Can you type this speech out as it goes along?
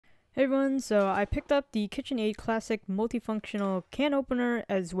Hey everyone, so I picked up the KitchenAid Classic multifunctional can opener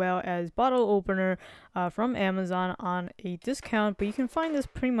as well as bottle opener from Amazon on a discount, but you can find this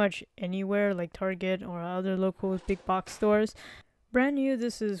pretty much anywhere like Target or other local big box stores. Brand new,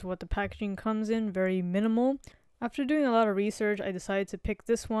 this is what the packaging comes in, very minimal. After doing a lot of research, I decided to pick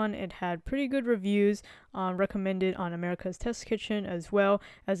this one. It had pretty good reviews, recommended on America's Test Kitchen, as well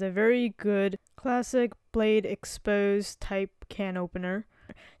as a very good classic blade exposed type can opener.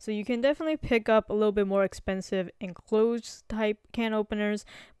 So you can definitely pick up a little bit more expensive enclosed type can openers,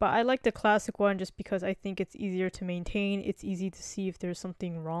 but I like the classic one just because I think it's easier to maintain. It's easy to see if there's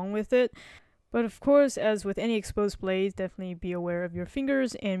something wrong with it. But of course, as with any exposed blades, definitely be aware of your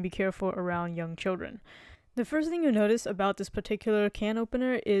fingers and be careful around young children. The first thing you notice about this particular can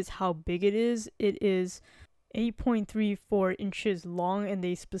opener is how big it is. It is 8.34 inches long, and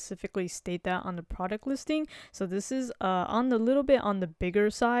they specifically state that on the product listing. So this is on the little bit on the bigger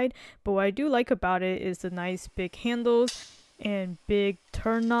side, but what I do like about it is the nice big handles and big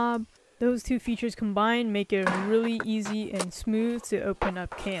turn knob. Those two features combined make it really easy and smooth to open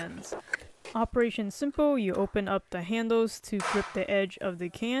up cans. Operation simple, you open up the handles to grip the edge of the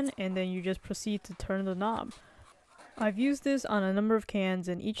can, and then you just proceed to turn the knob. I've used this on a number of cans,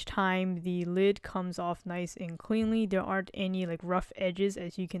 and each time the lid comes off nice and cleanly. There aren't any like rough edges,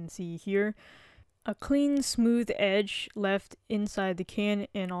 as you can see here. A clean, smooth edge left inside the can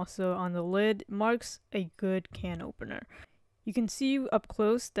and also on the lid marks a good can opener. You can see up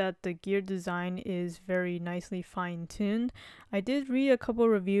close that the gear design is very nicely fine-tuned. I did read a couple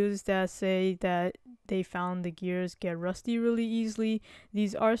reviews that say that they found the gears get rusty really easily.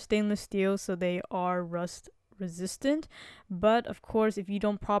 These are stainless steel, so they are rust resistant, but of course if you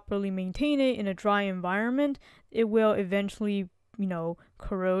don't properly maintain it in a dry environment, it will eventually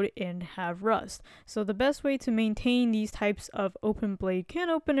corrode and have rust. So the best way to maintain these types of open blade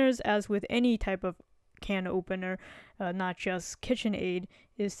can openers, as with any type of can opener, not just KitchenAid,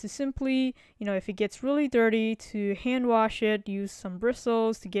 is to simply, if it gets really dirty, to hand wash it, use some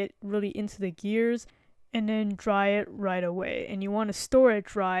bristles to get really into the gears, and then dry it right away. And you want to store it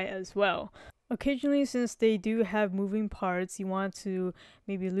dry as well. Occasionally, since they do have moving parts, you want to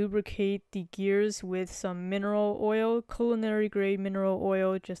maybe lubricate the gears with some mineral oil, culinary grade mineral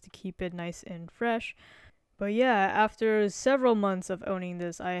oil, just to keep it nice and fresh. But yeah, after several months of owning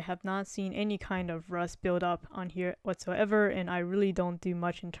this, I have not seen any kind of rust build up on here whatsoever, and I really don't do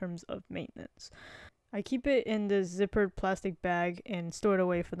much in terms of maintenance. I keep it in this zippered plastic bag and store it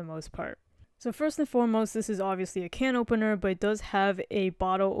away for the most part. So first and foremost, this is obviously a can opener, but it does have a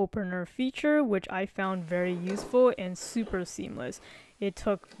bottle opener feature, which I found very useful and super seamless. It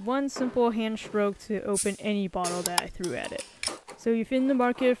took one simple hand stroke to open any bottle that I threw at it. So if you're in the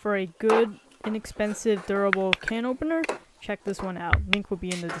market for a good, inexpensive, durable can opener, check this one out. Link will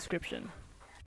be in the description.